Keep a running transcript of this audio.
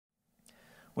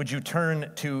Would you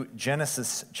turn to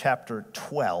Genesis chapter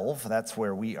 12? That's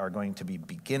where we are going to be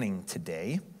beginning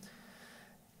today.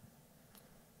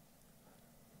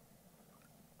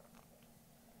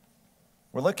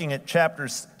 We're looking at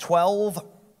chapters 12,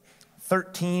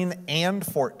 13, and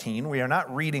 14. We are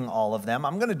not reading all of them.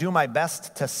 I'm going to do my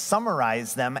best to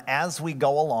summarize them as we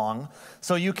go along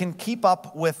so you can keep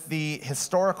up with the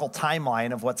historical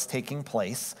timeline of what's taking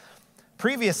place.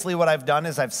 Previously, what I've done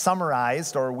is I've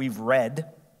summarized, or we've read,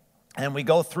 and we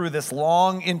go through this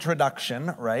long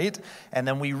introduction, right? And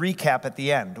then we recap at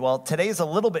the end. Well, today's a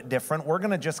little bit different. We're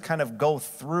going to just kind of go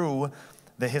through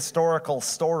the historical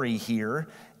story here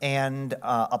and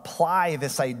apply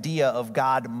this idea of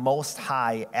God Most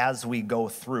High as we go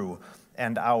through.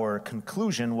 And our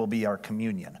conclusion will be our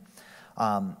communion.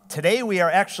 Today we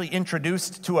are actually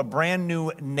introduced to a brand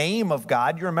new name of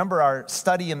God. You remember our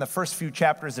study in the first few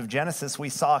chapters of Genesis, we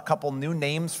saw a couple new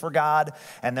names for God,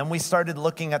 and then we started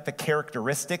looking at the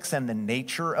characteristics and the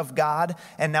nature of God.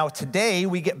 And now today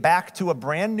we get back to a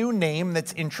brand new name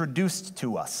that's introduced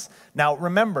to us. Now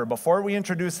remember, before we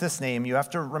introduce this name, you have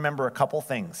to remember a couple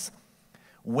things.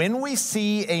 When we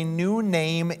see a new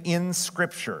name in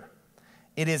Scripture,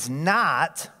 it is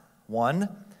not, one,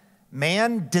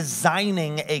 man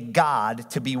designing a God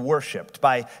to be worshiped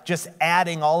by just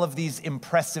adding all of these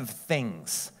impressive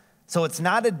things. So it's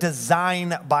not a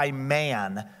design by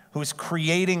man who's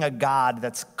creating a God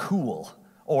that's cool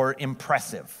or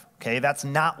impressive. Okay, that's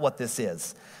not what this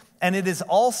is. And it is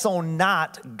also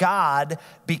not God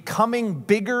becoming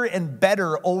bigger and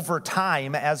better over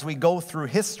time as we go through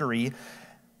history.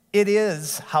 It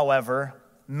is, however,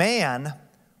 man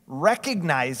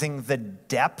recognizing the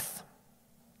depth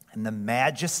and the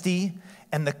majesty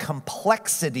and the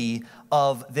complexity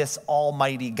of this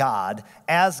almighty God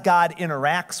as God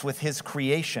interacts with his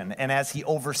creation and as he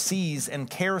oversees and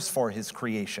cares for his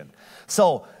creation.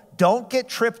 So don't get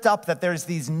tripped up that there's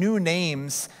these new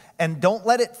names, and don't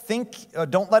let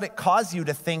it cause you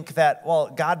to think that, well,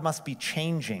 God must be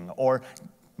changing or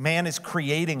man is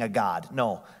creating a God.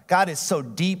 No, God is so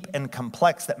deep and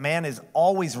complex that man is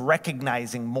always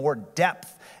recognizing more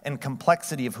depth and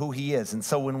complexity of who he is. And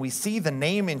so when we see the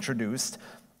name introduced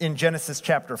in Genesis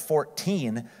chapter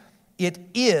 14, it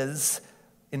is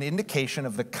an indication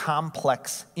of the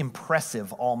complex,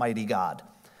 impressive Almighty God.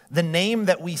 The name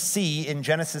that we see in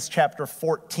Genesis chapter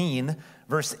 14,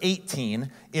 verse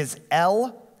 18, is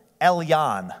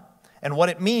Elyon. And what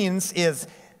it means is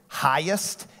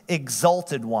highest,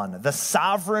 exalted one, the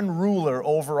sovereign ruler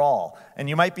over all. And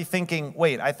you might be thinking,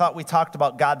 wait, I thought we talked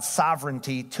about God's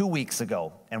sovereignty 2 weeks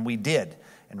ago, and we did.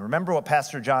 And remember what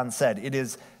Pastor John said, it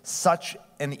is such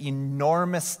an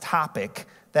enormous topic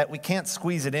that we can't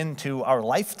squeeze it into our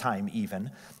lifetime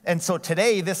even. And so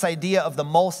today, this idea of the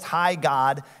Most High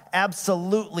God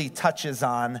absolutely touches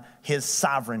on his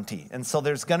sovereignty. And so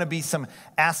there's going to be some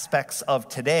aspects of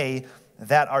today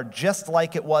that are just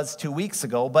like it was 2 weeks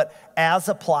ago, but as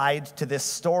applied to this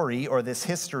story or this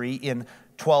history in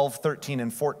 12, 13,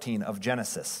 and 14 of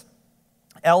Genesis.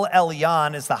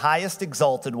 Elyon is the highest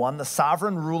exalted one, the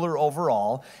sovereign ruler over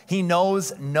all. He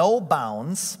knows no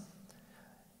bounds.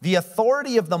 The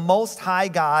authority of the Most High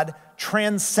God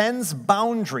transcends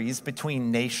boundaries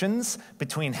between nations,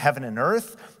 between heaven and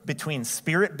earth, between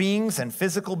spirit beings and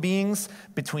physical beings,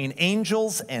 between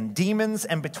angels and demons,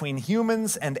 and between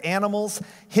humans and animals.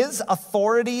 His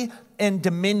authority and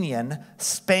dominion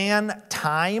span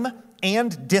time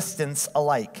and distance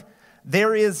alike.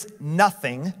 There is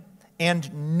nothing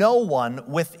and no one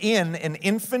within an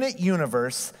infinite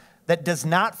universe that does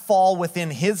not fall within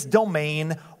his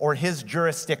domain or his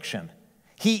jurisdiction.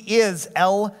 He is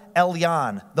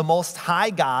Elyon, the Most High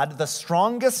God, the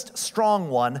strongest strong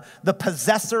one, the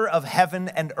possessor of heaven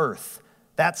and earth.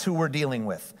 That's who we're dealing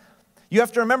with. You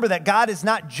have to remember that God is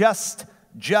not just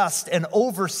an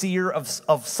overseer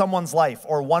of someone's life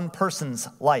or one person's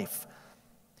life.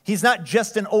 He's not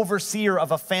just an overseer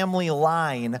of a family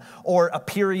line or a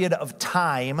period of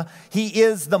time. He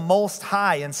is the Most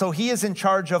High, and so he is in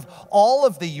charge of all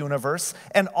of the universe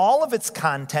and all of its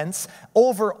contents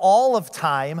over all of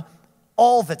time,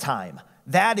 all the time.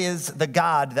 That is the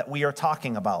God that we are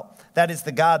talking about. That is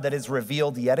the God that is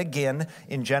revealed yet again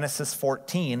in Genesis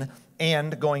 14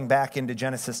 and going back into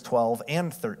Genesis 12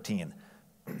 and 13.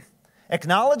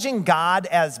 Acknowledging God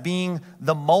as being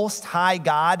the Most High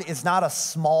God is not a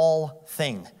small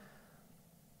thing.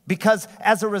 Because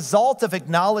as a result of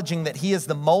acknowledging that he is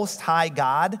the Most High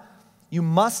God, you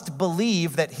must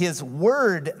believe that his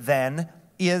word then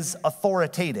is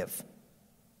authoritative.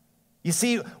 You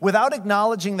see, without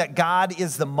acknowledging that God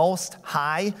is the Most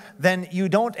High, then you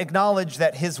don't acknowledge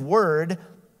that his word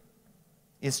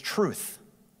is truth.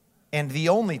 and the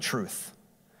only truth.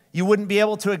 You wouldn't be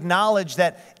able to acknowledge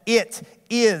that it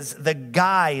is the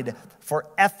guide for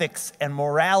ethics and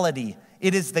morality.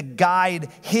 It is the guide,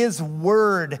 His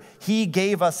word He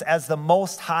gave us as the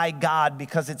Most High God,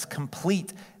 because it's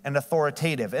complete and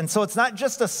authoritative. And so it's not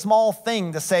just a small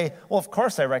thing to say, well, of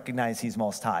course I recognize He's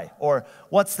Most High. Or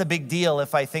what's the big deal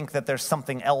if I think that there's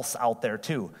something else out there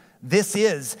too? This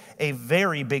is a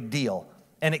very big deal,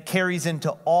 and it carries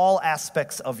into all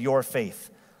aspects of your faith.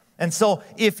 And so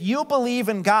if you believe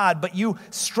in God, but you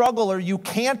struggle or you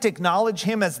can't acknowledge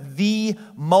Him as the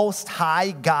Most High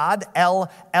God,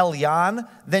 Elyon,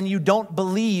 then you don't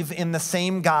believe in the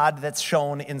same God that's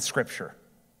shown in Scripture.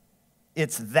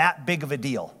 It's that big of a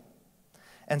deal.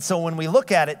 And so when we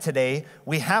look at it today,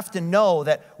 we have to know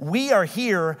that we are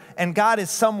here and God is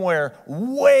somewhere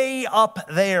way up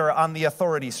there on the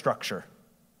authority structure.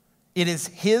 It is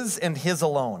His and His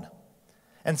alone.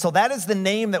 And so that is the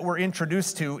name that we're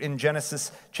introduced to in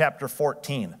Genesis chapter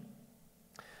 14.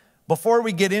 Before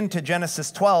we get into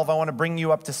Genesis 12, I want to bring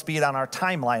you up to speed on our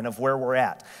timeline of where we're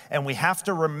at. And we have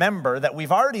to remember that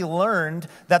we've already learned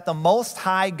that the Most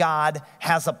High God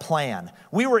has a plan.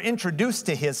 We were introduced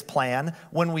to His plan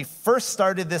when we first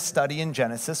started this study in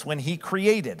Genesis, when He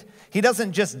created. He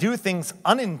doesn't just do things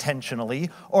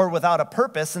unintentionally or without a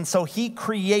purpose, and so He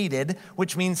created,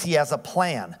 which means He has a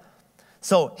plan.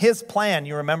 So His plan,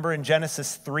 you remember in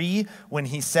Genesis 3, when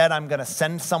He said, I'm going to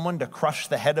send someone to crush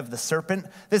the head of the serpent.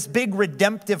 This big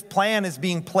redemptive plan is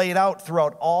being played out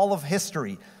throughout all of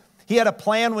history. He had a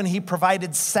plan when He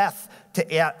provided Seth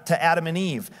to Adam and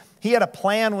Eve. He had a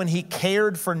plan when He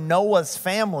cared for Noah's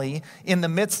family in the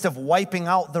midst of wiping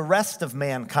out the rest of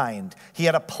mankind. He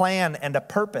had a plan and a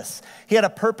purpose. He had a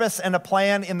purpose and a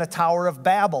plan in the Tower of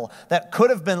Babel that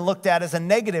could have been looked at as a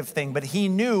negative thing, but He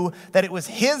knew that it was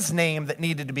His name that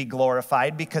needed to be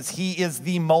glorified because He is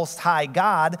the Most High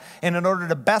God, and in order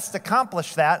to best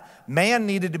accomplish that, man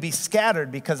needed to be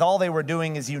scattered because all they were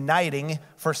doing is uniting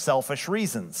for selfish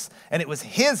reasons. And it was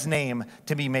His name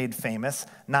to be made famous,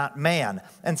 not man.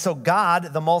 And so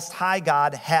God, the Most High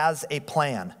God, has a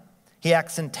plan. He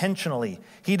acts intentionally.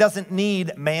 He doesn't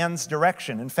need man's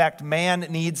direction. In fact, man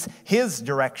needs His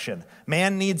direction.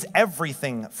 Man needs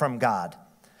everything from God.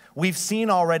 We've seen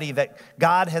already that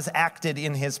God has acted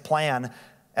in His plan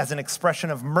as an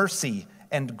expression of mercy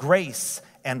and grace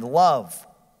and love.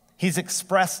 He's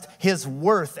expressed His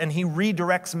worth, and He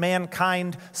redirects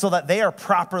mankind so that they are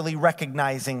properly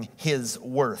recognizing His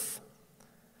worth.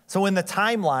 So in the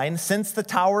timeline, since the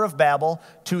Tower of Babel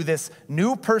to this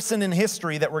new person in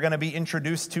history that we're going to be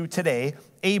introduced to today,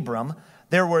 Abram,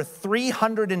 there were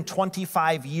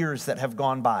 325 years that have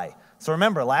gone by. So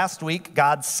remember, last week,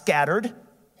 God scattered,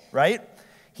 right?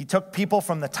 He took people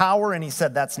from the tower and He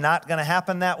said, that's not going to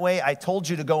happen that way. I told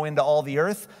you to go into all the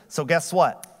earth. So guess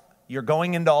what? You're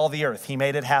going into all the earth. He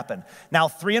made it happen. Now,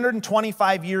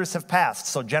 325 years have passed,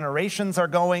 so generations are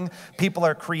going. People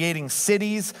are creating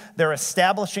cities. They're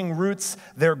establishing roots.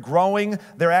 They're growing.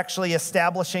 They're actually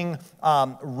establishing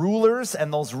rulers,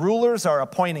 and those rulers are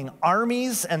appointing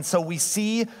armies. And so we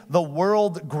see the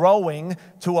world growing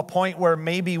to a point where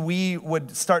maybe we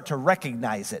would start to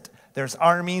recognize it. There's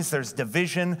armies, there's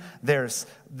division, there's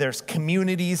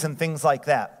communities and things like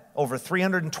that. Over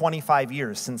 325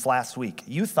 years since last week.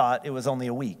 You thought it was only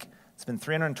a week. It's been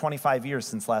 325 years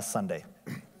since last Sunday.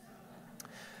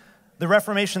 The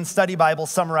Reformation Study Bible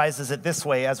summarizes it this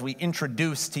way as we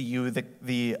introduce to you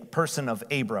the person of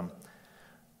Abram.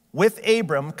 With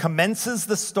Abram commences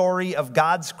the story of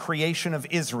God's creation of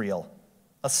Israel,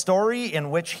 a story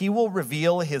in which He will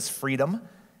reveal His freedom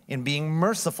in being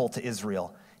merciful to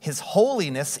Israel, His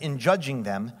holiness in judging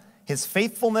them, His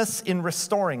faithfulness in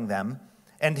restoring them,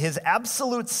 and His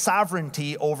absolute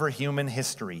sovereignty over human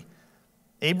history.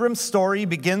 Abram's story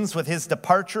begins with his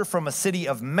departure from a city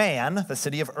of man, the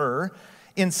city of Ur,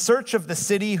 in search of the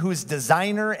city whose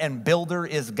designer and builder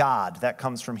is God. That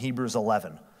comes from Hebrews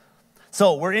 11.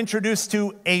 So we're introduced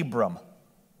to Abram.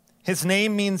 His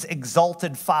name means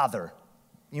exalted father.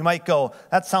 You might go,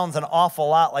 that sounds an awful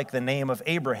lot like the name of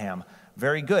Abraham.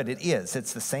 Very good, it is.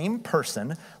 It's the same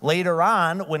person. Later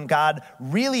on, when God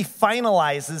really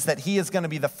finalizes that He is going to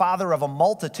be the father of a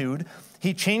multitude,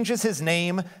 He changes his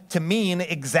name to mean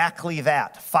exactly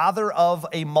that. Father of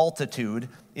a multitude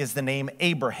is the name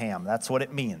Abraham. That's what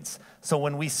it means. So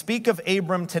when we speak of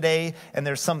Abram today, and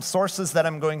there's some sources that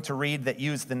I'm going to read that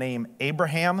use the name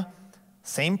Abraham,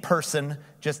 same person,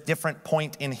 just different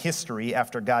point in history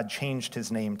after God changed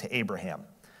his name to Abraham.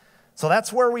 So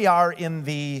that's where we are in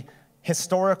the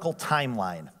historical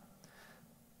timeline.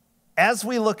 As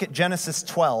we look at Genesis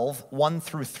 12, 1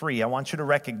 through 3, I want you to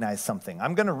recognize something.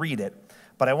 I'm going to read it,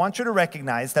 But I want you to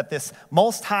recognize that this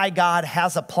Most High God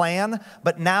has a plan,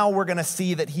 but now we're going to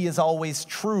see that he is always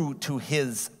true to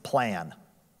his plan.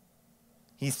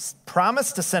 He's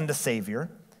promised to send a Savior.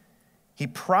 He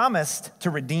promised to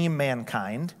redeem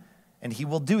mankind, and he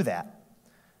will do that.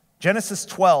 Genesis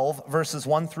 12, verses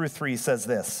 1 through 3 says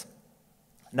this.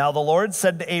 Now the Lord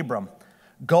said to Abram,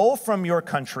 "Go from your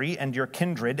country and your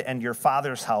kindred and your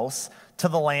father's house to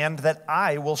the land that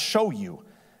I will show you.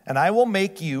 And I will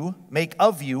make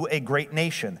of you a great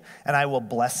nation, and I will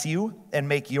bless you and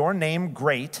make your name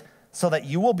great, so that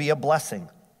you will be a blessing.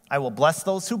 I will bless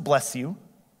those who bless you,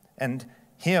 and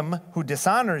him who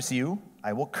dishonors you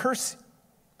I will curse.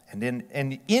 And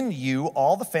in you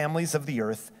all the families of the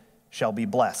earth shall be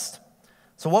blessed."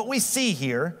 So what we see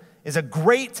here is a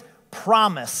great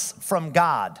promise from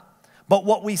God. But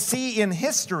what we see in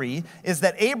history is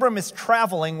that Abram is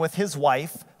traveling with his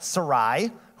wife,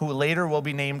 Sarai, who later will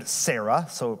be named Sarah,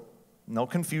 so no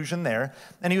confusion there.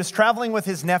 And he was traveling with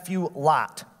his nephew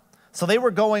Lot. So they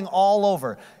were going all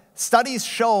over. Studies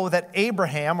show that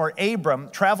Abram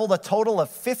traveled a total of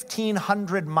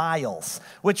 1,500 miles,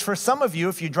 which for some of you,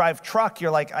 if you drive truck,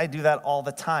 you're like, I do that all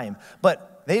the time.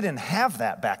 But they didn't have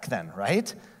that back then,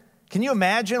 right? Can you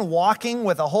imagine walking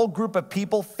with a whole group of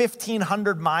people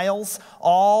 1,500 miles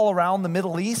all around the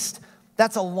Middle East?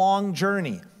 That's a long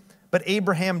journey. But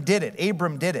Abram did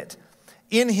it.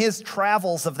 In his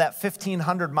travels of that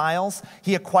 1,500 miles,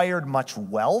 he acquired much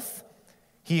wealth.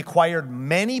 He acquired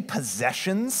many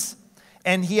possessions.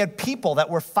 And he had people that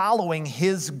were following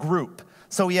his group.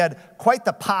 So he had quite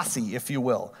the posse, if you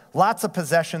will. Lots of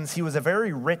possessions. He was a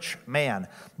very rich man.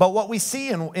 But what we see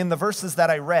in the verses that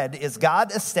I read is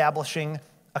God establishing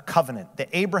a covenant, the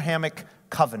Abrahamic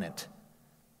covenant.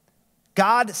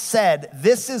 God said,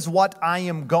 this is what I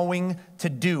am going to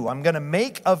do. I'm going to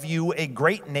make of you a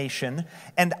great nation,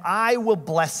 and I will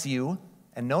bless you.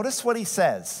 And notice what he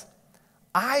says,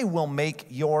 I will make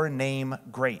your name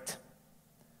great.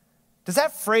 Does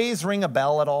that phrase ring a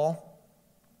bell at all?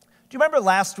 Do you remember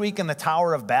last week in the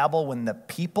Tower of Babel when the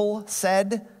people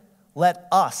said, let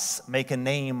us make a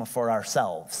name for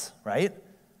ourselves, right?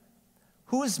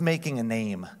 Who is making a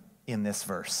name in this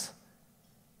verse?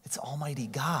 It's Almighty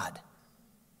God.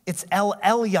 It's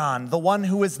Elyon, the one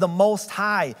who is the Most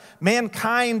High.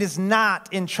 Mankind is not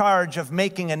in charge of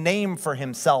making a name for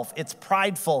himself. It's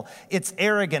prideful, it's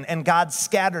arrogant, and God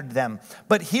scattered them.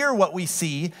 But here what we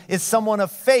see is someone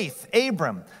of faith,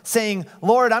 Abram, saying,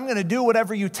 Lord, I'm going to do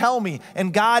whatever you tell me.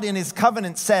 And God in his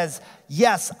covenant says,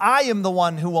 yes, I am the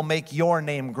one who will make your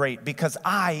name great because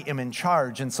I am in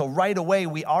charge. And so right away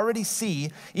we already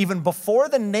see, even before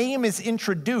the name is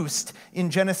introduced in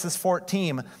Genesis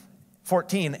 14,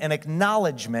 an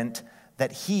acknowledgement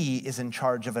that he is in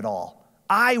charge of it all.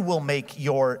 I will make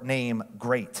your name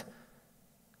great.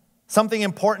 Something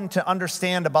important to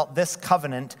understand about this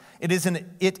covenant, it is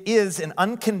an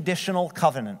unconditional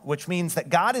covenant, which means that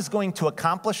God is going to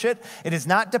accomplish it. It is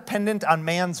not dependent on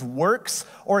man's works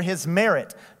or his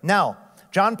merit. Now,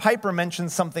 John Piper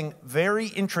mentions something very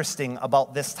interesting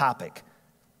about this topic.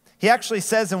 He actually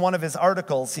says in one of his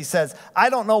articles, he says, I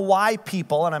don't know why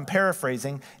people, and I'm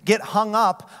paraphrasing, get hung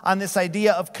up on this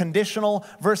idea of conditional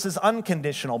versus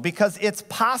unconditional, because it's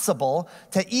possible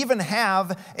to even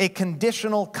have a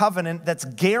conditional covenant that's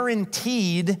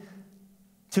guaranteed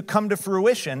to come to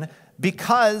fruition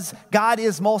because God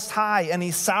is most high and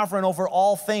he's sovereign over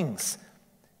all things.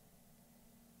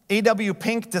 A.W.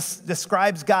 Pink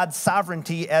describes God's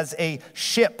sovereignty as a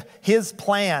ship. His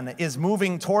plan is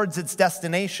moving towards its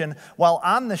destination, while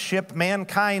on the ship,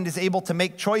 mankind is able to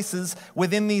make choices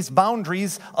within these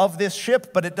boundaries of this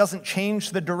ship, but it doesn't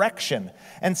change the direction.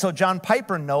 And so John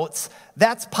Piper notes,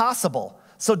 that's possible.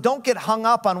 So don't get hung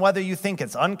up on whether you think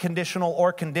it's unconditional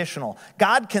or conditional.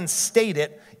 God can state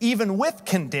it even with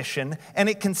condition, and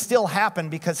it can still happen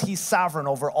because he's sovereign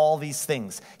over all these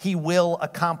things. He will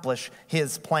accomplish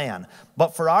his plan.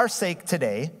 But for our sake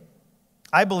today,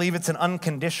 I believe it's an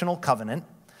unconditional covenant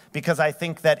because I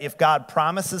think that if God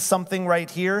promises something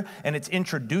right here and it's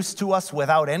introduced to us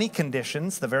without any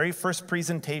conditions, the very first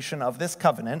presentation of this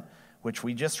covenant, which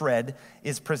we just read,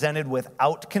 is presented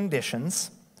without conditions.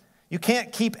 You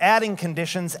can't keep adding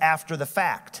conditions after the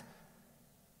fact.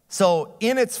 So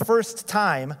in its first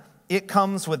time, it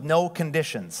comes with no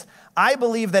conditions. I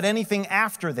believe that anything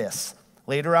after this,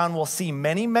 later on we'll see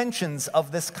many mentions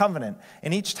of this covenant,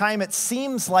 and each time it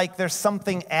seems like there's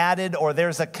something added or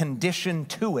there's a condition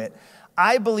to it,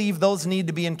 I believe those need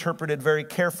to be interpreted very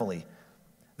carefully.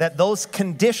 That those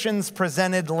conditions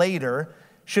presented later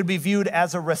should be viewed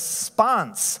as a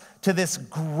response to this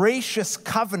gracious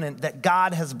covenant that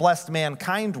God has blessed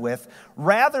mankind with,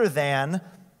 rather than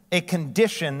a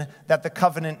condition that the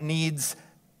covenant needs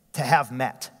to have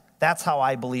met. That's how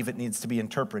I believe it needs to be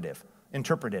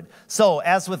interpreted. So,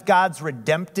 as with God's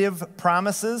redemptive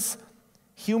promises,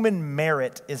 human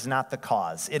merit is not the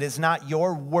cause. It is not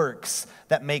your works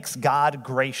that makes God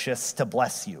gracious to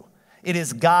bless you. It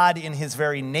is God in his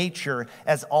very nature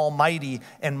as Almighty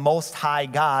and Most High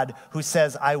God who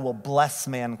says, I will bless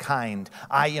mankind.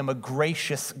 I am a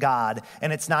gracious God,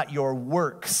 and it's not your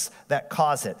works that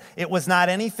cause it. It was not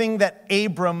anything that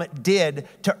Abram did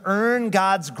to earn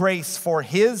God's grace for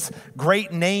his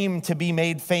great name to be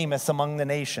made famous among the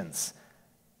nations.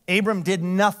 Abram did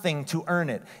nothing to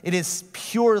earn it. It is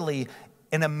purely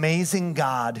an amazing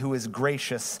God who is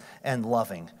gracious and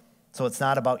loving. So it's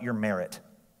not about your merit.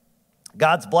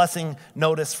 God's blessing,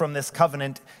 notice from this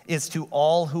covenant, is to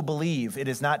all who believe. It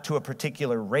is not to a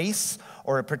particular race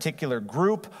or a particular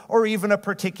group or even a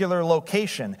particular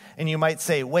location. And you might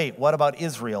say, wait, what about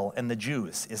Israel and the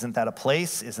Jews? Isn't that a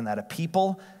place? Isn't that a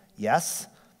people? Yes.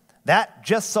 That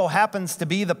just so happens to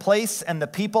be the place and the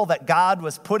people that God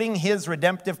was putting his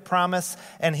redemptive promise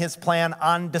and his plan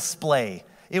on display.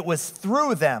 It was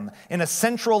through them, in a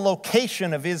central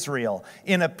location of Israel,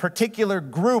 in a particular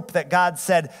group that God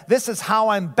said, this is how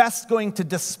I'm best going to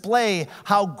display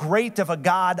how great of a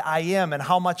God I am and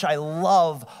how much I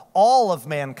love all of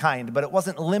mankind. But it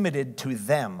wasn't limited to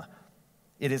them.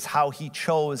 It is how he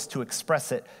chose to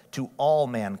express it to all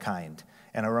mankind.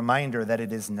 And a reminder that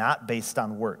it is not based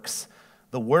on works.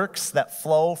 The works that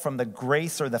flow from the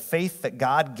grace or the faith that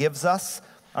God gives us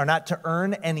are not to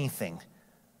earn anything,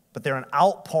 but they're an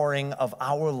outpouring of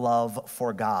our love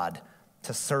for God,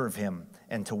 to serve him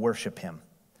and to worship him.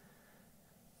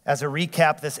 As a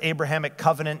recap, this Abrahamic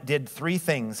covenant did three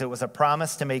things. It was a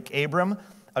promise to make Abram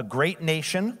a great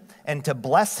nation and to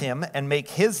bless him and make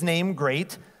his name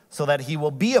great so that he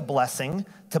will be a blessing,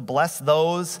 to bless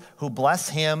those who bless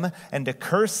him and to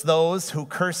curse those who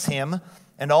curse him.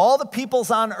 And all the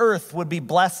peoples on earth would be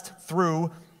blessed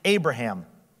through Abraham.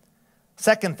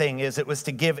 Second thing is it was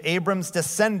to give Abram's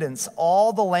descendants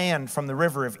all the land from the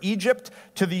river of Egypt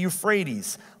to the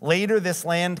Euphrates. Later, this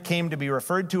land came to be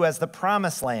referred to as the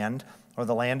Promised Land, or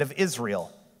the land of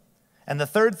Israel. And the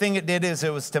third thing it did is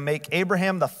it was to make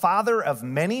Abraham the father of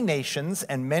many nations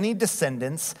and many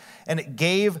descendants, and it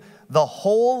gave the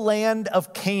whole land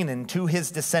of Canaan to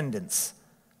his descendants.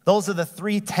 Those are the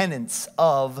three tenets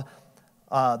of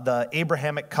the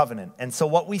Abrahamic covenant. And so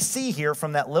what we see here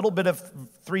from that little bit of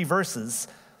 3 verses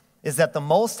is that the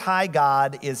Most High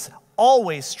God is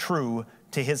always true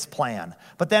to his plan.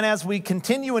 But then as we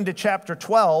continue into chapter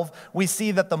 12, we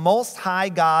see that the Most High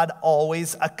God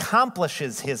always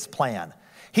accomplishes his plan.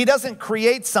 He doesn't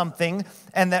create something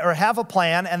or have a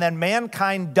plan, and then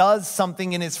mankind does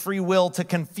something in his free will to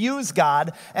confuse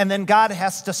God, and then God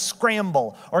has to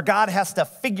scramble, or God has to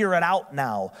figure it out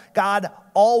now. God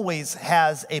always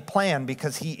has a plan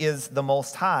because he is the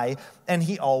Most High, and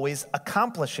he always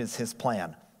accomplishes his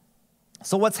plan.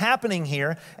 So what's happening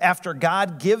here, after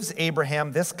God gives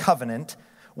Abraham this covenant,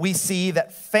 we see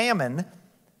that famine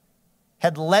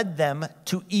had led them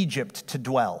to Egypt to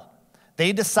dwell.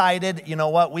 They decided, you know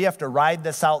what, we have to ride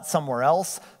this out somewhere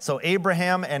else. So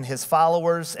Abraham and his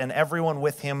followers and everyone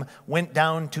with him went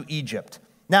down to Egypt.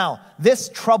 Now, this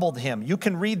troubled him. You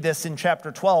can read this in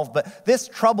chapter 12, but this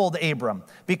troubled Abram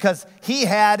because he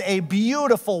had a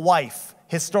beautiful wife,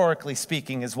 historically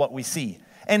speaking, is what we see.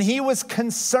 And he was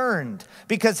concerned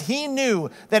because he knew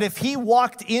that if he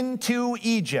walked into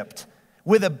Egypt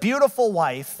with a beautiful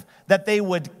wife, that they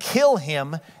would kill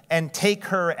him and take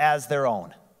her as their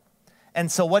own. And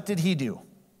so what did he do?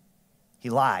 He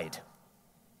lied.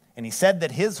 And he said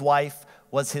that his wife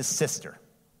was his sister.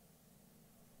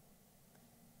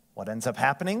 What ends up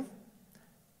happening?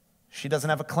 She doesn't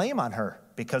have a claim on her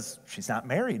because she's not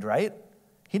married, right?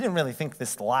 He didn't really think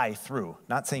this lie through.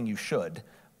 Not saying you should,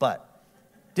 but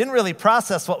didn't really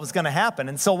process what was going to happen.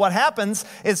 And so what happens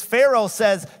is Pharaoh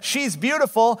says, she's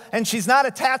beautiful and she's not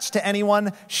attached to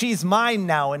anyone. She's mine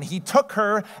now. And he took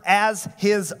her as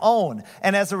his own.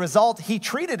 And as a result, he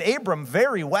treated Abram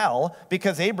very well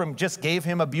because Abram just gave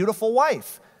him a beautiful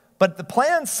wife. But the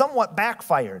plan somewhat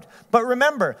backfired. But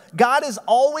remember, God is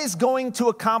always going to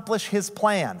accomplish his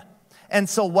plan. And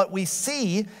so what we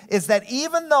see is that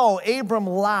even though Abram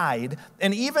lied,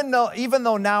 and even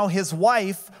though now his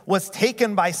wife was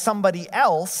taken by somebody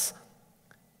else,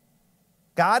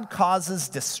 God causes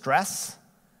distress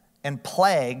and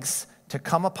plagues to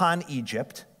come upon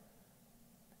Egypt.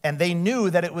 And they knew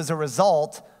that it was a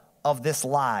result of this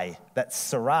lie, that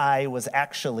Sarai was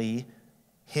actually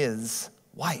his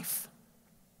wife.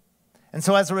 And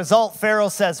so as a result, Pharaoh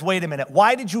says, wait a minute,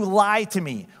 why did you lie to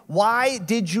me? Why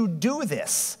did you do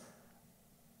this?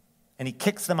 and he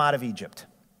kicks them out of Egypt.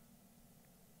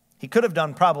 He could have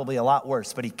done probably a lot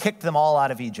worse, but he kicked them all out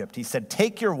of Egypt. He said,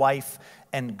 take your wife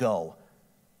and go.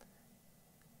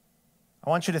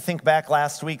 I want you to think back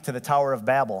last week to the Tower of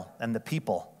Babel, and the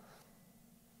people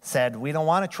said, we don't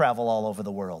want to travel all over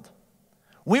the world.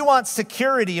 We want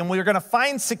security, and we're going to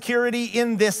find security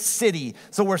in this city.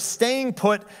 So we're staying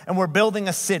put, and we're building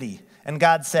a city. And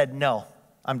God said, no,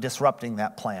 I'm disrupting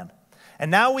that plan. And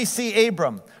now we see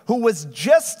Abram, who was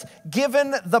just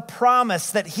given the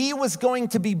promise that he was going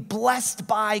to be blessed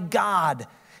by God.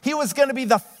 He was going to be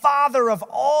the father of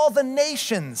all the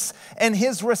nations. And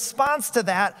his response to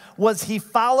that was he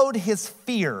followed his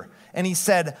fear. And he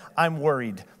said, I'm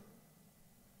worried.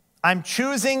 I'm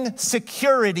choosing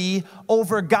security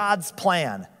over God's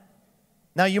plan.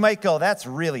 Now you might go, that's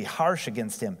really harsh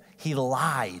against him. He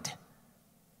lied.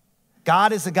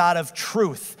 God is a God of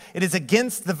truth. It is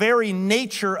against the very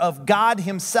nature of God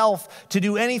himself to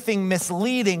do anything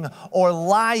misleading or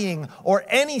lying or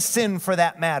any sin for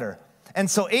that matter. And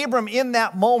so Abram, in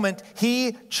that moment,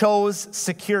 he chose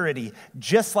security,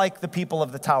 just like the people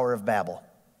of the Tower of Babel.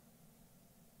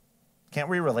 Can't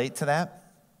we relate to that?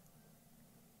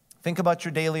 Think about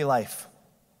your daily life.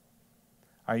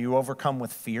 Are you overcome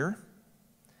with fear?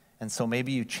 And so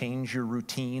maybe you change your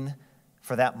routine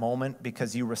for that moment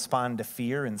because you respond to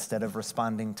fear instead of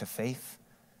responding to faith.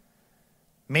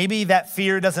 Maybe that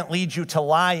fear doesn't lead you to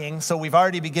lying, so we've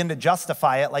already begun to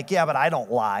justify it, like, yeah, but I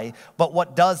don't lie. But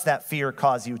what does that fear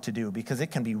cause you to do? Because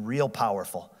it can be real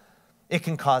powerful. It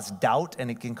can cause doubt, and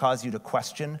it can cause you to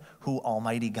question who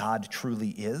Almighty God truly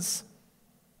is.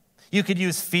 You could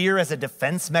use fear as a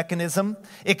defense mechanism.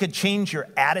 It could change your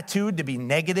attitude to be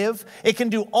negative. It can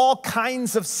do all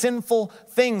kinds of sinful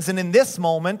things. And in this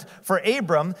moment, for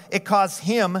Abram, it caused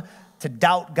him to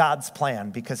doubt God's plan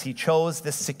because he chose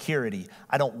this security.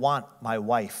 I don't want my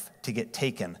wife to get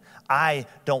taken. I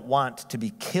don't want to be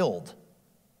killed.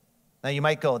 Now you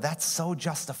might go, that's so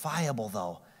justifiable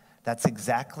though. That's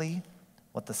exactly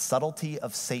what the subtlety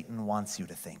of Satan wants you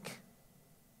to think.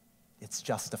 It's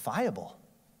justifiable.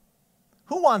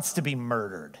 Who wants to be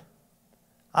murdered?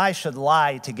 I should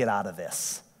lie to get out of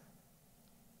this.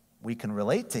 We can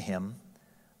relate to him,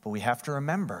 but we have to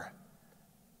remember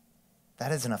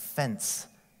that is an offense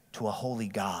to a holy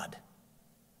God.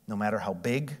 No matter how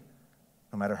big,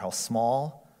 no matter how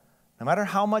small, no matter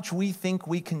how much we think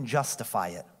we can justify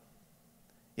it.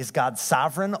 Is God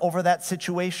sovereign over that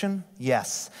situation?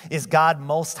 Yes. Is God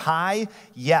most high?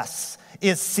 Yes.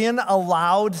 Is sin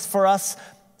allowed for us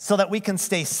so that we can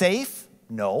stay safe?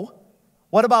 No.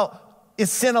 What about,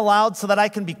 is sin allowed so that I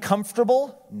can be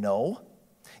comfortable? No.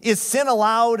 Is sin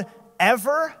allowed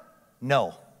ever?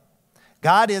 No.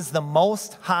 God is the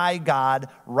most high God,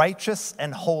 righteous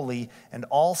and holy, and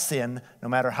all sin, no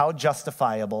matter how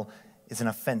justifiable, is an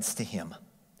offense to him.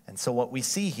 And so what we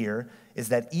see here is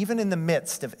that even in the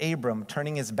midst of Abram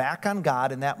turning his back on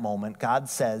God in that moment, God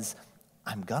says,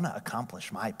 I'm going to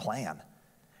accomplish my plan.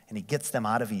 And he gets them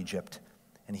out of Egypt,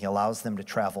 and he allows them to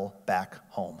travel back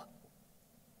home.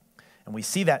 And we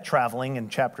see that traveling in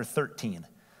chapter 13.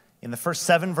 In the first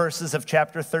 7 verses of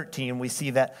chapter 13, we see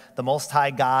that the Most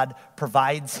High God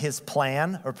provides his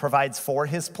plan, or provides for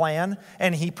his plan,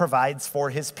 and he provides for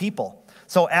his people.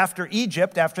 So after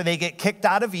Egypt, after they get kicked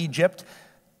out of Egypt,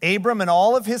 Abram and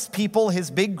all of his people, his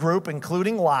big group,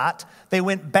 including Lot, they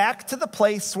went back to the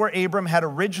place where Abram had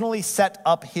originally set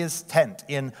up his tent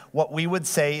in what we would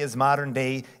say is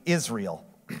modern-day Israel.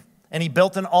 And he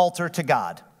built an altar to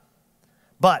God.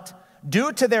 But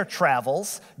due to their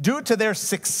travels, due to their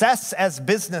success as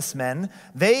businessmen,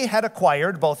 they had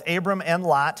acquired, both Abram and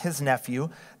Lot, his nephew,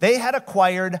 they had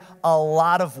acquired a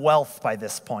lot of wealth by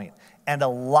this point and a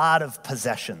lot of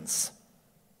possessions.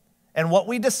 And what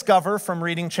we discover from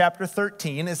reading chapter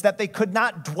 13 is that they could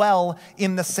not dwell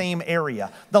in the same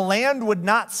area. The land would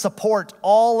not support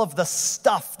all of the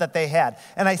stuff that they had.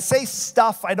 And I say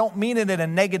stuff, I don't mean it in a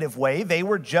negative way. They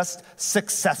were just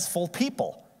successful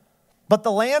people. But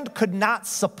the land could not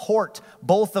support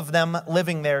both of them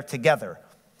living there together.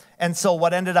 And so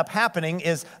what ended up happening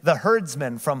is the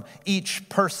herdsmen from each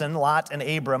person, Lot and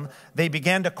Abram, they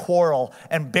began to quarrel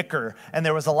and bicker, and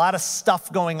there was a lot of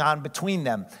stuff going on between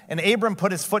them. And Abram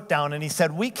put his foot down and he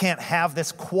said, we can't have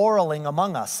this quarreling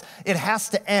among us. It has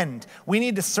to end. We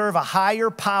need to serve a higher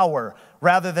power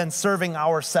rather than serving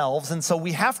ourselves, and so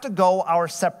we have to go our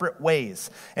separate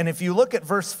ways. And if you look at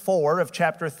verse 4 of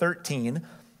chapter 13,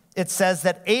 it says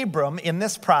that Abram, in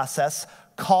this process,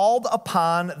 called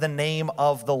upon the name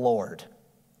of the Lord.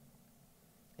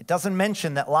 It doesn't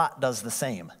mention that Lot does the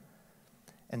same.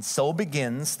 And so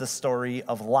begins the story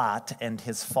of Lot and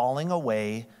his falling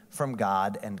away from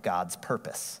God and God's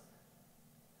purpose.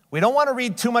 We don't want to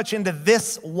read too much into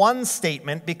this one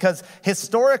statement because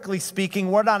historically speaking,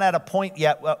 we're not at a point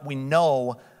yet where we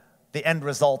know the end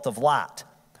result of Lot.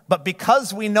 But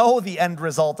because we know the end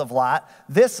result of Lot,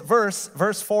 this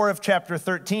verse 4 of chapter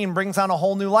 13, brings on a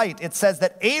whole new light. It says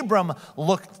that Abram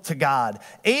looked to God.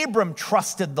 Abram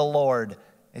trusted the Lord.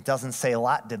 It doesn't say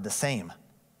Lot did the same.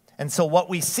 And so what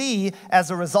we see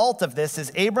as a result of this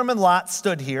is Abram and Lot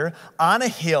stood here on a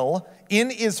hill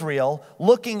in Israel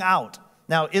looking out.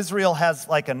 Now, Israel has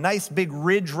like a nice big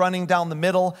ridge running down the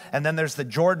middle, and then there's the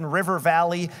Jordan River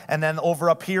Valley, and then over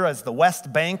up here is the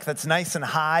West Bank that's nice and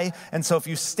high. And so if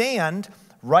you stand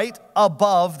right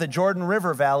above the Jordan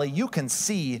River Valley, you can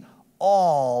see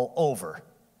all over.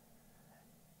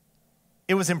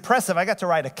 It was impressive. I got to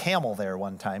ride a camel there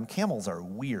one time. Camels are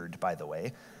weird, by the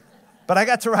way. But I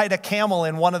got to ride a camel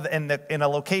in in a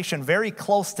location very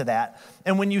close to that.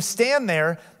 And when you stand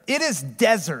there, it is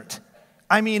desert.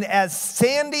 I mean, as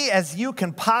sandy as you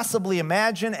can possibly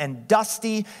imagine, and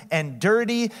dusty and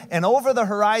dirty. And over the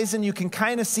horizon, you can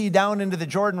kind of see down into the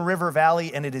Jordan River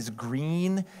Valley, and it is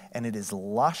green, and it is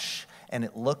lush, and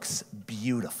it looks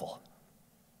beautiful.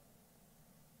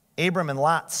 Abram and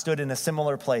Lot stood in a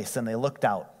similar place, and they looked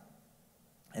out.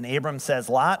 And Abram says,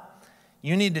 Lot,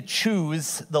 you need to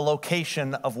choose the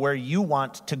location of where you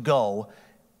want to go.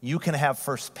 You can have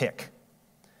first pick.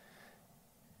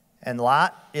 And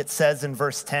Lot, it says in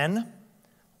verse 10,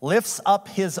 lifts up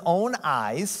his own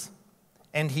eyes,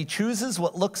 and he chooses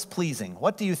what looks pleasing.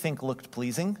 What do you think looked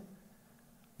pleasing?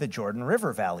 The Jordan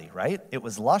River Valley, right? It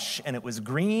was lush, and it was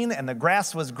green, and the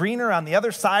grass was greener on the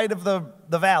other side of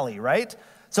the valley, right?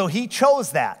 So he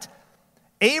chose that.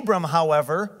 Abram,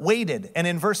 however, waited. And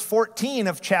in verse 14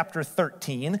 of chapter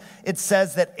 13, it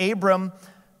says that Abram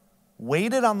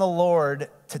waited on the Lord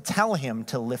to tell him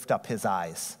to lift up his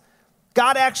eyes.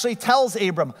 God actually tells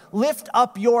Abram, lift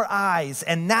up your eyes,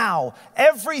 and now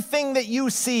everything that you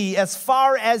see, as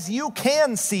far as you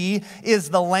can see, is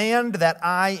the land that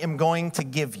I am going to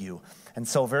give you. And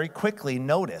so very quickly,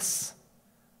 notice,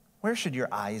 where should your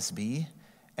eyes be,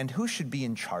 and who should be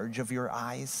in charge of your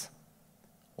eyes?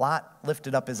 Lot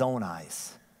lifted up his own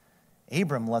eyes.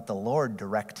 Abram let the Lord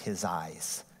direct his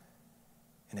eyes,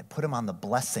 and it put him on the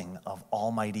blessing of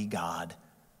Almighty God,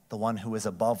 the one who is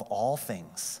above all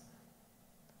things.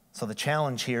 So the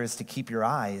challenge here is to keep your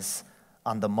eyes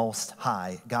on the Most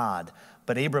High God.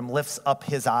 But Abram lifts up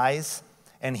his eyes,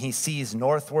 and he sees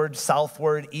northward,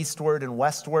 southward, eastward, and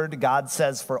westward. God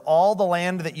says, for all the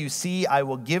land that you see, I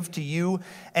will give to you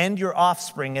and your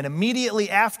offspring. And immediately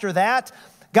after that,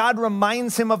 God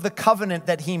reminds him of the covenant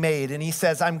that he made. And he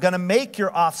says, I'm going to make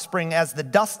your offspring as the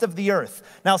dust of the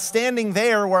earth. Now, standing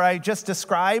there where I just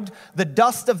described, the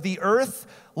dust of the earth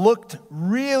looked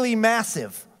really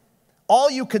massive. All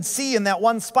you could see in that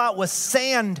one spot was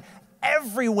sand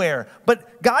everywhere.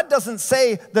 But God doesn't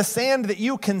say the sand that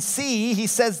you can see. He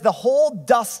says the whole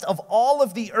dust of all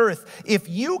of the earth. If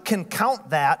you can count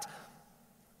that,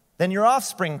 then your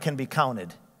offspring can be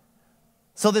counted.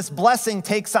 So this blessing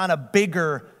takes on a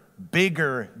bigger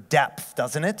depth,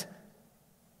 doesn't it?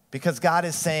 Because God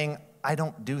is saying, I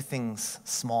don't do things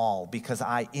small because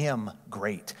I am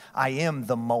great. I am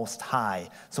the Most High.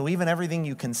 So even everything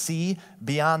you can see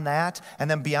beyond that, and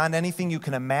then beyond anything you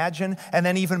can imagine, and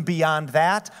then even beyond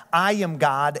that, I am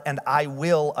God and I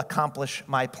will accomplish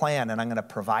my plan. And I'm going to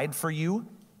provide for you,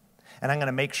 and I'm going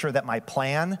to make sure that my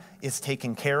plan is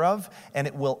taken care of, and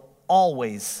it will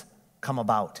always come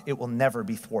about. It will never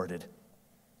be thwarted.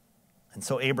 And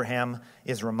so Abraham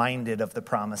is reminded of the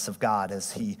promise of God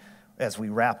as we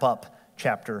wrap up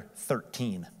chapter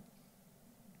 13.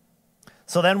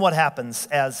 So then what happens?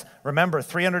 Remember,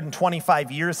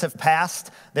 325 years have passed.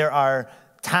 There are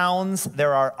towns,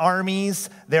 there are armies,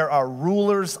 there are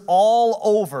rulers all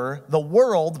over the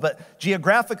world, but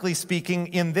geographically speaking,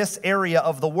 in this area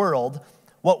of the world,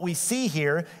 what we see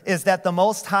here is that the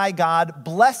Most High God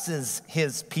blesses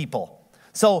his people.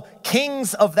 So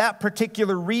kings of that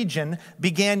particular region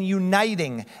began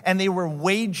uniting, and they were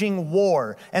waging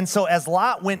war. And so as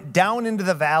Lot went down into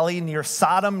the valley near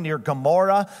Sodom, near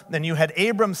Gomorrah, then you had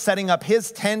Abram setting up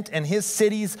his tent and his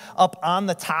cities up on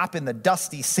the top in the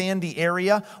dusty, sandy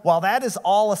area. While that is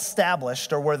all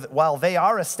established, while they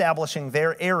are establishing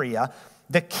their area,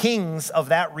 the kings of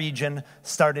that region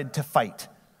started to fight.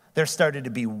 There started to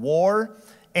be war,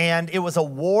 and it was a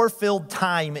war-filled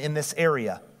time in this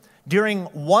area. During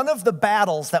one of the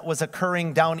battles that was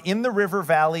occurring down in the river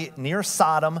valley near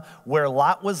Sodom, where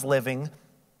Lot was living,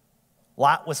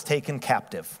 Lot was taken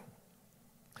captive.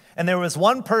 And there was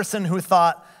one person who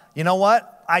thought, you know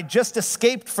what? I just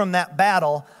escaped from that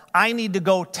battle. I need to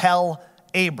go tell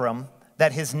Abram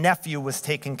that his nephew was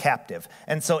taken captive.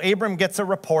 And so Abram gets a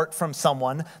report from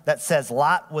someone that says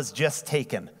Lot was just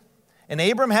taken. And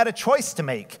Abram had a choice to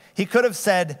make. He could have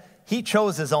said he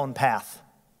chose his own path.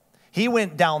 He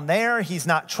went down there. He's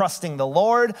not trusting the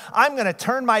Lord. I'm going to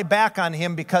turn my back on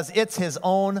him because it's his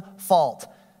own fault.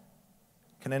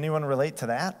 Can anyone relate to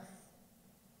that?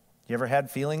 You ever had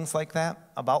feelings like that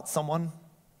about someone?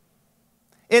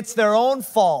 It's their own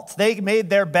fault. They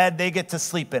made their bed. They get to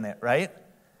sleep in it, right?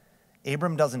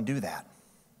 Abram doesn't do that.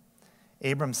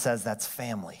 Abram says that's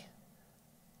family.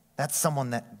 That's someone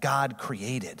that God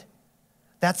created.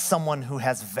 That's someone who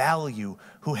has value,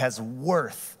 who has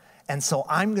worth. And so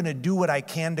I'm going to do what I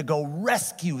can to go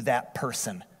rescue that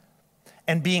person.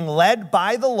 And being led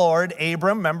by the Lord,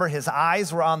 Abram, remember his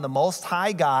eyes were on the Most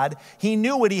High God. He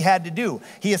knew what he had to do.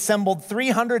 He assembled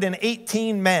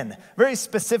 318 men. Very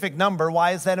specific number.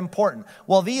 Why is that important?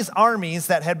 Well, these armies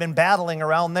that had been battling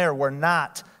around there were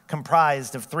not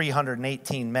comprised of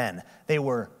 318 men. They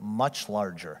were much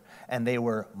larger and they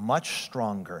were much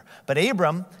stronger. But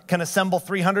Abram can assemble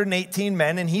 318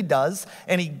 men, and he does,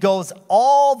 and he goes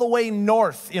all the way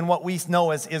north in what we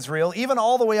know as Israel, even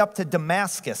all the way up to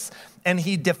Damascus, and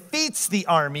he defeats the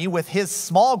army with his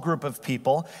small group of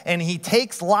people, and he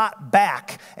takes Lot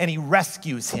back, and he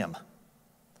rescues him.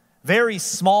 Very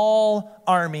small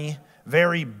army,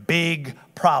 very big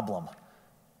problem.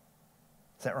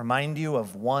 Does that remind you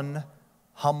of one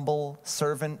humble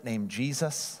servant named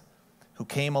Jesus who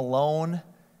came alone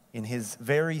in his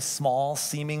very small,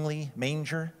 seemingly,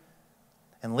 manger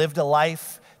and lived a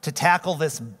life to tackle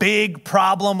this big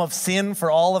problem of sin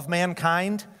for all of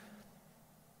mankind?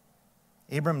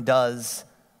 Abram does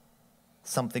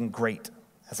something great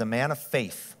as a man of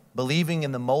faith, believing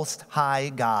in the Most High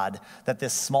God, that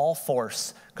this small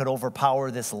force could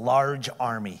overpower this large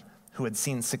army who had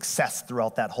seen success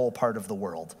throughout that whole part of the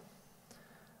world.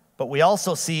 But we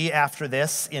also see after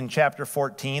this in chapter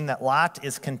 14 that Lot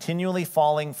is continually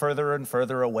falling further and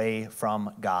further away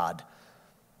from God.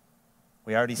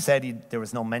 We already said there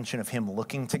was no mention of him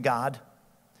looking to God.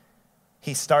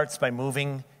 He starts by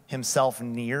moving himself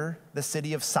near the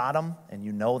city of Sodom, and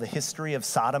you know the history of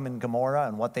Sodom and Gomorrah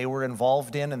and what they were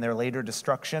involved in and their later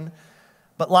destruction.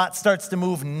 But Lot starts to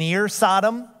move near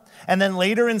Sodom, and then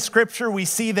later in Scripture we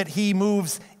see that he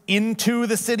moves into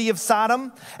the city of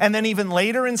Sodom. And then even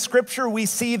later in Scripture, we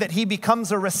see that he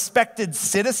becomes a respected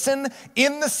citizen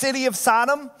in the city of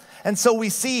Sodom. And so we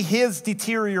see his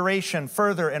deterioration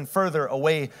further and further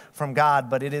away from God,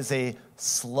 but it is a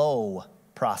slow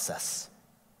process.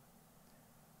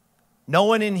 No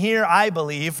one in here, I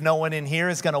believe, no one in here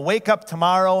is going to wake up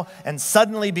tomorrow and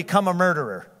suddenly become a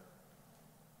murderer.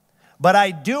 But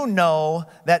I do know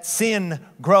that sin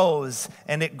grows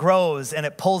and it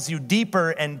pulls you deeper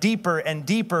and deeper and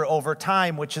deeper over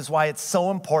time, which is why it's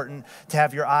so important to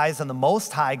have your eyes on the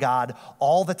Most High God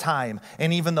all the time.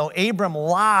 And even though Abram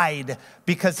lied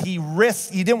because he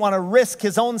didn't want to risk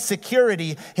his own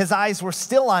security, his eyes were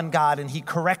still on God, and he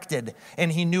corrected,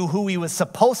 and he knew who he was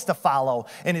supposed to follow,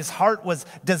 and his heart was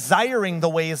desiring the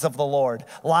ways of the Lord.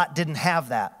 Lot didn't have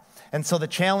that. And so the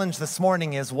challenge this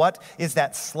morning is, what is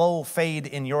that slow fade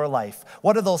in your life?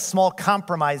 What are those small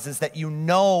compromises that you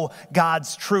know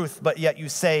God's truth, but yet you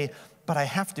say, but I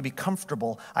have to be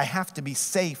comfortable. I have to be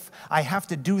safe. I have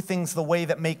to do things the way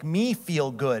that make me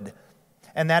feel good.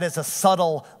 And that is a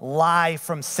subtle lie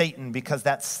from Satan, because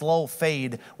that slow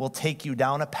fade will take you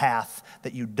down a path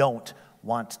that you don't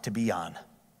want to be on.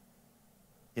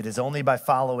 It is only by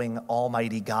following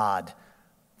Almighty God,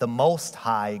 the Most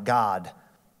High God,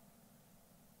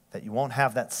 that you won't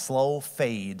have that slow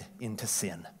fade into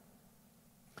sin.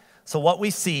 So what we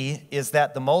see is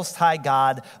that the Most High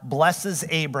God blesses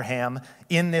Abraham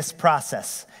in this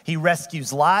process. He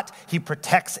rescues Lot, he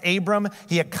protects Abram,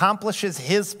 he accomplishes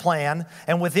his plan,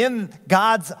 and within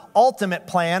God's ultimate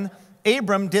plan,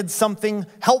 Abram did something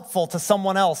helpful to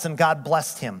someone else, and God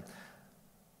blessed him.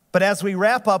 But as we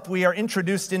wrap up, we are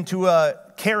introduced into a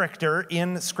character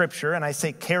in Scripture, and I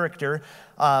say character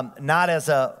not as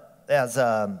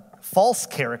a false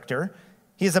character.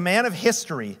 He is a man of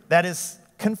history that is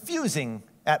confusing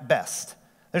at best.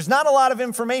 There's not a lot of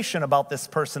information about this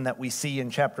person that we see in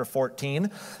chapter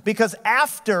 14, because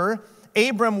after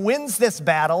Abram wins this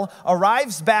battle,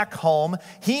 arrives back home,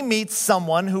 he meets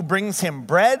someone who brings him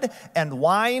bread and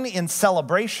wine in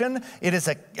celebration. It is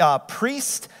a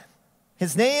priest.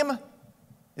 His name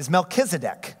is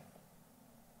Melchizedek.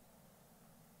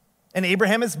 And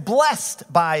Abraham is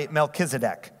blessed by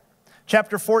Melchizedek.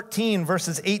 Chapter 14,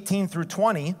 verses 18 through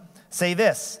 20 say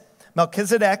this: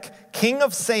 Melchizedek, king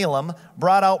of Salem,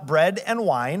 brought out bread and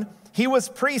wine. He was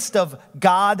priest of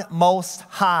God Most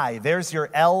High. There's your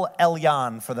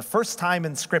Elyon for the first time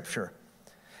in Scripture.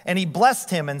 And he blessed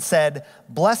him and said,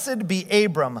 "Blessed be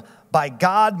Abram by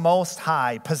God Most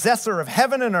High, possessor of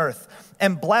heaven and earth,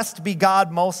 and blessed be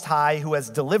God Most High, who has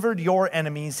delivered your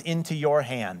enemies into your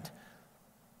hand."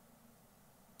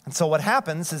 And so what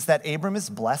happens is that Abram is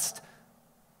blessed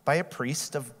by a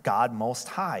priest of God Most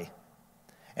High.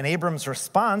 And Abram's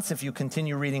response, if you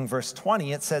continue reading verse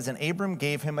 20, it says, "And Abram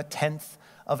gave him a tenth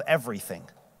of everything."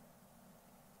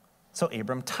 So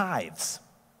Abram tithes.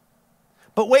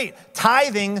 But wait,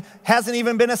 tithing hasn't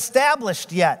even been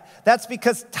established yet. That's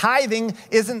because tithing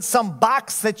isn't some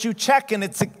box that you check, and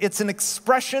it's an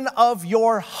expression of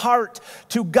your heart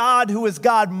to God, who is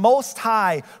God Most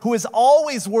High, who is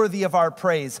always worthy of our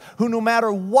praise, who no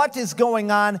matter what is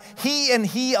going on, He and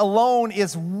He alone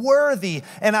is worthy.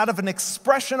 And out of an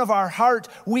expression of our heart,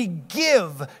 we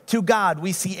give to God.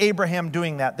 We see Abraham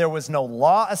doing that. There was no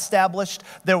law established.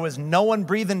 There was no one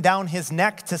breathing down his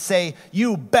neck to say,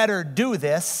 "You better do this."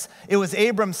 It was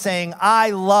Abram saying, "I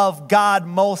love God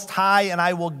Most High, and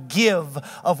I will give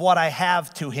of what I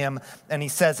have to him." And he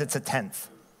says it's a tenth.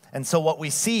 And so what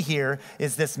we see here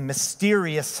is this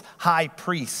mysterious high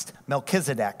priest,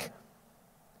 Melchizedek,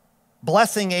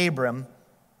 blessing Abram,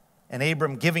 and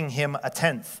Abram giving him a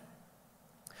tenth.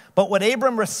 But what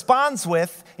Abram responds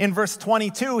with in verse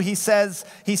 22, he says,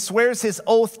 he swears his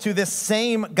oath to this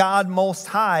same God Most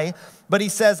High, but he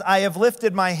says, "I have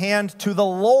lifted my hand to the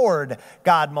Lord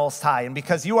God Most High." And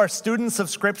because you are students of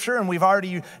Scripture, and we've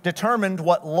already determined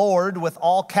what Lord with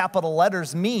all capital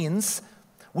letters means,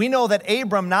 we know that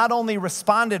Abram not only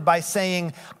responded by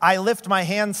saying, "I lift my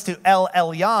hands to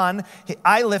Elyon,"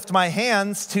 I lift my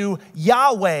hands to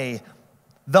Yahweh,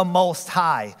 the Most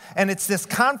High. And it's this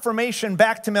confirmation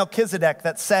back to Melchizedek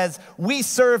that says we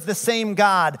serve the same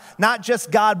God, not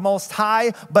just God Most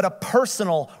High, but a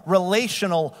personal,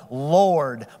 relational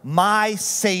Lord, my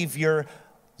Savior,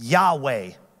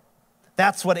 Yahweh.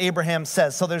 That's what Abraham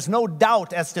says. So there's no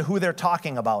doubt as to who they're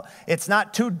talking about. It's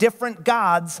not two different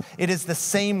gods. It is the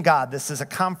same God. This is a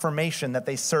confirmation that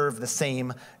they serve the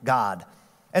same God.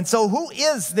 And so who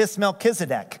is this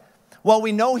Melchizedek? Well,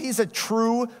 we know he's a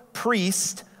true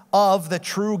priest of the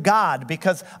true God,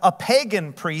 because a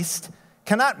pagan priest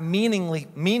cannot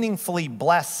meaningfully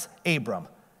bless Abram.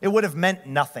 It would have meant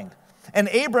nothing. And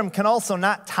Abram can also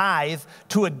not tithe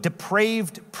to a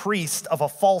depraved priest of a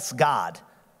false god.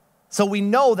 So we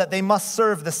know that they must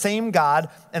serve the same God,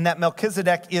 and that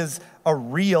Melchizedek is a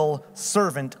real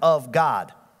servant of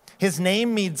God. His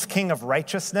name means king of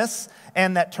righteousness,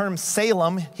 and that term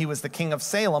Salem, he was the king of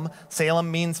Salem.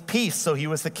 Salem means peace, so he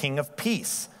was the king of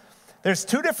peace. There's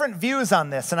two different views on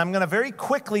this, and I'm going to very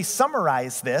quickly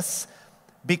summarize this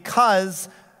because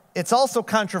it's also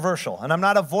controversial, and I'm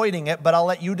not avoiding it, but I'll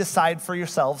let you decide for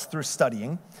yourselves through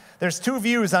studying. There's two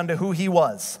views onto who he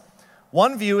was.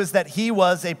 One view is that he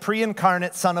was a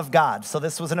pre-incarnate son of God, so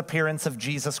this was an appearance of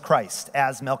Jesus Christ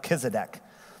as Melchizedek.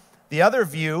 The other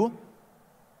view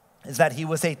is that he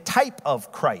was a type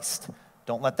of Christ.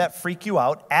 Don't let that freak you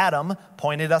out. Adam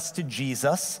pointed us to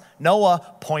Jesus.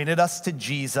 Noah pointed us to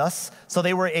Jesus. So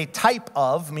they were a type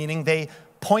of, meaning they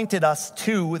pointed us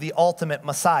to the ultimate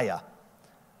Messiah.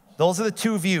 Those are the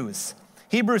two views.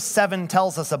 Hebrews 7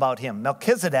 tells us about him.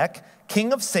 Melchizedek,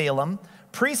 king of Salem,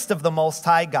 priest of the Most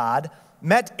High God,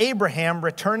 met Abraham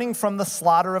returning from the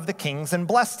slaughter of the kings and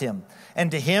blessed him.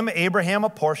 And to him Abraham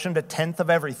apportioned a tenth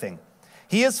of everything.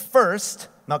 He is first,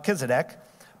 Melchizedek,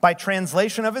 by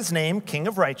translation of his name, king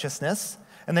of righteousness,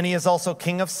 and then he is also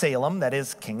king of Salem, that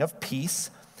is, king of peace.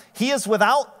 He is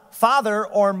without father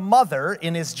or mother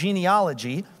in his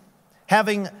genealogy,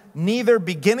 having neither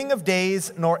beginning of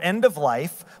days nor end of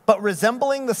life, but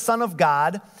resembling the Son of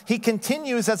God, he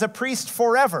continues as a priest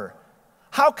forever.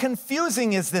 How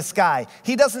confusing is this guy?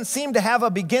 He doesn't seem to have a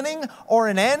beginning or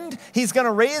an end. He's going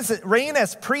to reign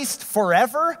as priest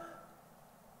forever?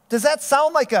 Does that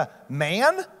sound like a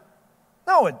man?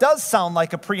 No, it does sound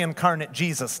like a pre-incarnate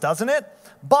Jesus, doesn't it?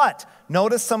 But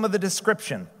notice some of the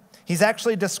description. He's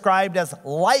actually described as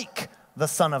like the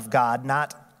Son of God,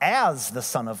 not as the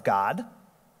Son of God.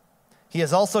 He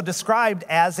is also described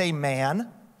as a man.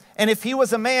 And if he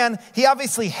was a man, he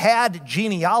obviously had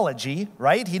genealogy,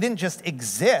 right? He didn't just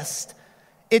exist.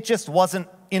 It just wasn't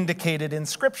indicated in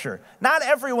Scripture. Not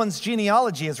everyone's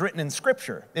genealogy is written in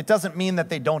Scripture. It doesn't mean that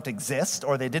they don't exist,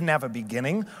 or they didn't have a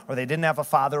beginning, or they didn't have a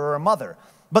father or a mother.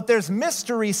 But there's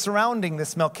mystery surrounding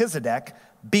this Melchizedek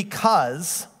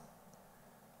because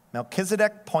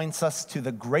Melchizedek points us to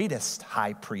the greatest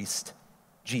high priest,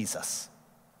 Jesus.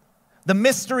 The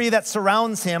mystery that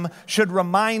surrounds him should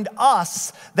remind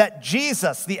us that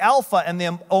Jesus, the Alpha and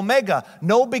the Omega,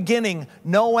 no beginning,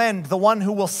 no end, the one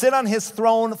who will sit on his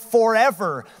throne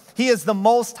forever, he is the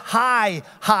most high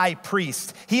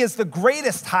priest. He is the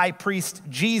greatest high priest,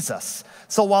 Jesus.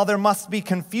 So while there must be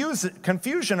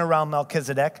confusion around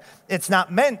Melchizedek, it's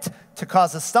not meant to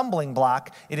cause a stumbling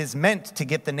block. It is meant to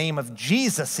get the name of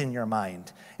Jesus in your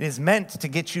mind. It is meant to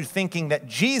get you thinking that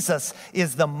Jesus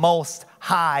is the most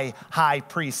high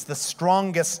priest. The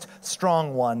strongest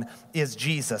strong one is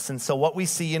Jesus. And so what we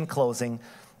see in closing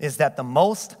is that the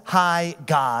most high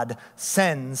God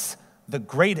sends the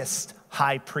greatest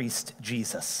high priest,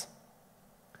 Jesus.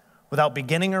 Without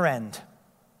beginning or end.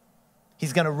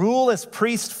 He's going to rule as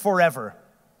priest forever.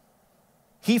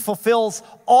 He fulfills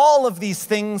all of these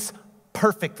things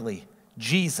perfectly.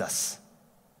 Jesus.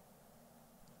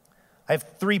 I have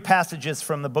 3 passages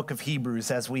from the book of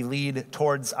Hebrews as we lead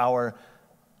towards our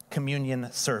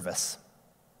communion service.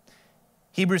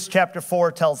 Hebrews chapter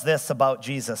 4 tells this about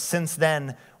Jesus. Since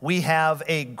then, we have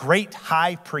a great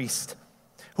high priest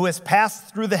who has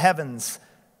passed through the heavens,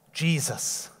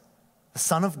 Jesus, the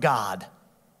Son of God.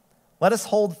 Let us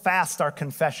hold fast our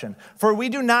confession, for we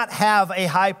do not have a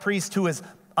high priest who is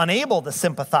unable to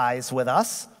sympathize with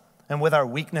us and with our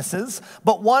weaknesses,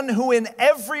 but one who in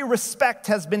every respect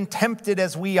has been tempted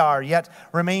as we are, yet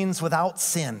remains without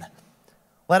sin.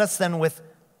 Let us then with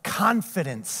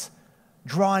confidence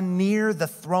draw near the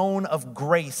throne of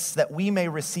grace that we may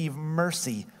receive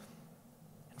mercy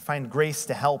and find grace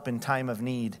to help in time of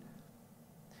need.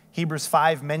 Hebrews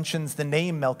 5 mentions the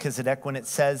name Melchizedek when it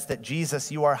says that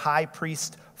Jesus, you are high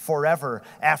priest forever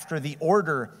after the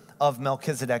order of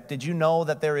Melchizedek. Did you know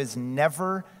that there is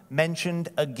never mentioned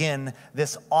again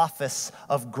this office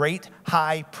of great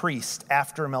high priest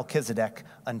after Melchizedek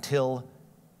until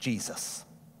Jesus?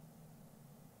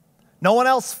 No one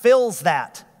else fills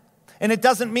that. And it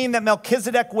doesn't mean that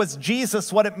Melchizedek was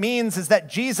Jesus. What it means is that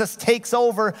Jesus takes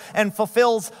over and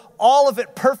fulfills all of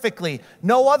it perfectly.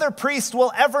 No other priest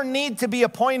will ever need to be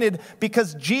appointed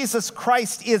because Jesus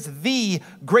Christ is the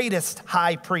greatest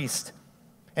high priest.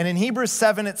 And in Hebrews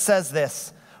 7 it says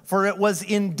this, for it was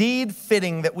indeed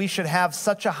fitting that we should have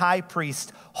such a high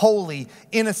priest, holy,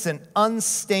 innocent,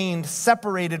 unstained,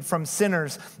 separated from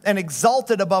sinners, and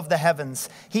exalted above the heavens.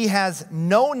 He has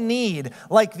no need,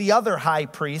 like the other high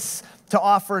priests, to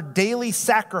offer daily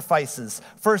sacrifices,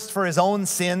 first for his own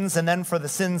sins and then for the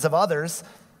sins of others,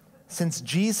 since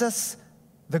Jesus,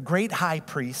 the great high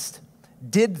priest,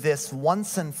 did this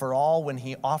once and for all when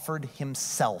he offered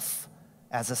himself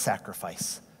as a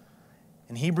sacrifice.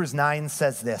 And Hebrews 9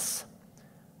 says this,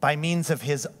 by means of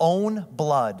his own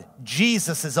blood,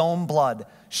 Jesus' own blood,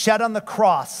 shed on the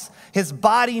cross, his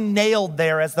body nailed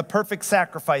there as the perfect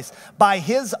sacrifice, by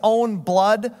his own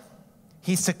blood,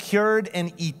 he secured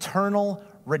an eternal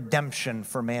redemption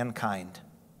for mankind.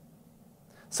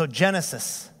 So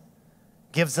Genesis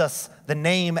gives us the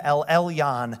name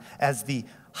Elyon as the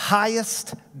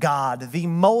highest God, the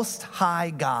most high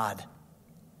God.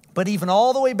 But even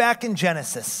all the way back in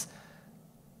Genesis,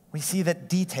 we see that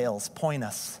details point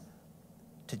us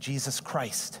to Jesus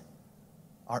Christ,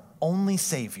 our only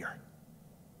Savior.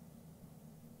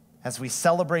 As we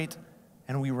celebrate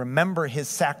and we remember his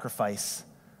sacrifice,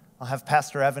 I'll have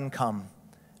Pastor Evan come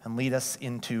and lead us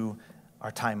into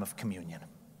our time of communion.